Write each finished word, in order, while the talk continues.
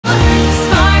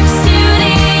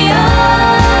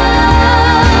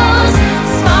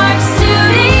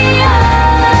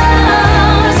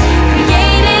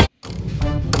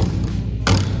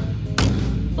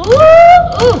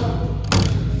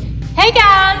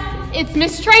it's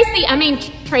Miss Tracy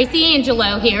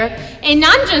Angelo here, and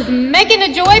I'm just making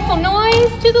a joyful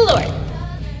noise to the Lord.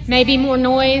 Maybe more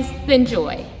noise than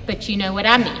joy, but you know what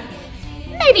I mean.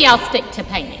 Maybe I'll stick to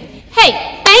painting.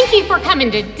 Hey, thank you for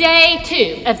coming to day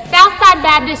 2 of Southside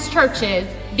Baptist Church's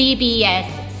VBS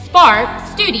Spark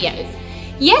Studios.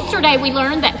 Yesterday we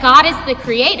learned that God is the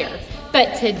creator,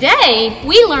 but today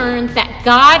we learned that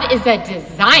God is a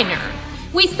designer.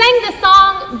 We sang the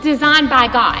song Designed by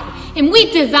God, and we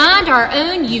designed our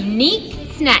own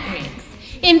unique snack mix.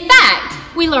 In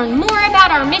fact, we learned more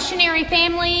about our missionary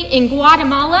family in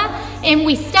Guatemala, and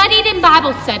we studied in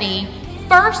Bible study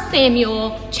 1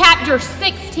 Samuel chapter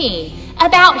 16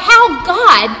 about how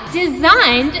God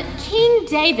designed King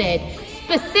David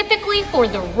specifically for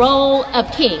the role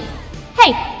of king.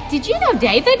 Hey, did you know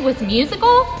David was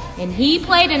musical and he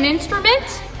played an instrument?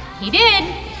 He did.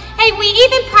 Hey, we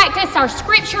even practiced our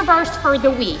scripture verse for the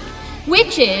week,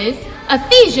 which is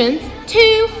Ephesians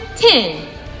 2:10.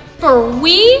 For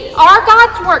we are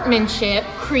God's workmanship,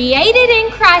 created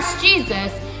in Christ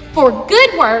Jesus for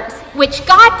good works, which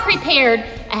God prepared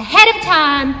ahead of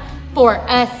time for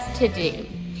us to do.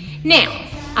 Now,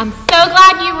 I'm so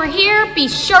glad you were here. Be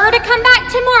sure to come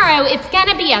back tomorrow. It's going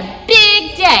to be a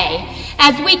big day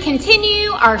as we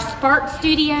continue our Spark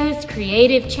Studios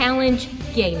Creative Challenge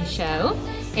game show.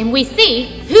 And we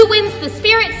see who wins the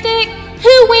spirit stick,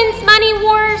 who wins money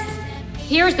wars.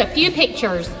 Here's a few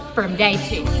pictures from day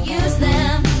 2. Use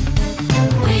them.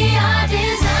 We are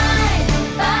designed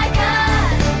by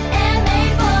God and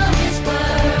made for His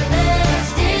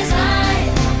purpose.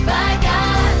 Designed by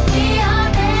God, we are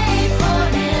made for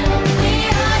Him. We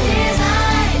are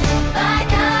designed by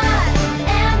God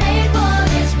and made for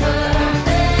His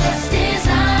purpose.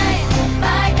 Designed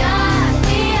by God,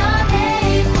 we are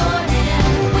made for Him.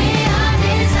 We are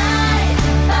designed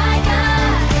by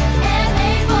God and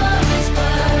made for His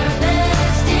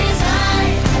purpose.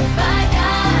 Designed by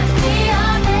God, we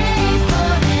are made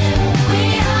for Him. We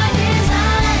are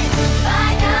designed by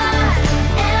God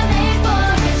and made for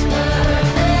His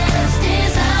purpose.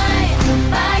 Designed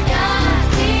by God,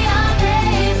 we are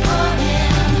made for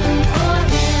Him, for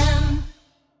Him.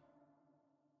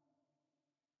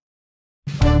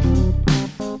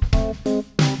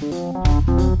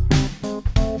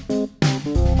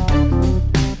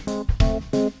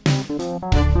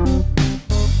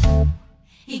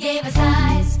 He gave us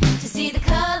eyes to see the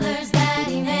colors that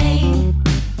He made.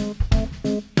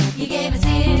 He gave us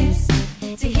ears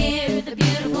to hear the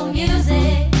beautiful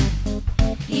music.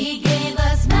 He gave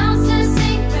us mouths to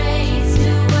sing praise,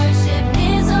 to worship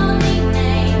His holy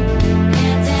name.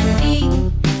 Hands and feet,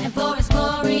 and for His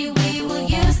glory we will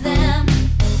use them.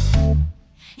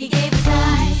 He gave us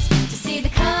eyes to see the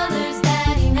colors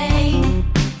that He made.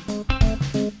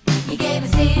 He gave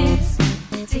us ears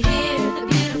to hear the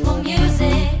beautiful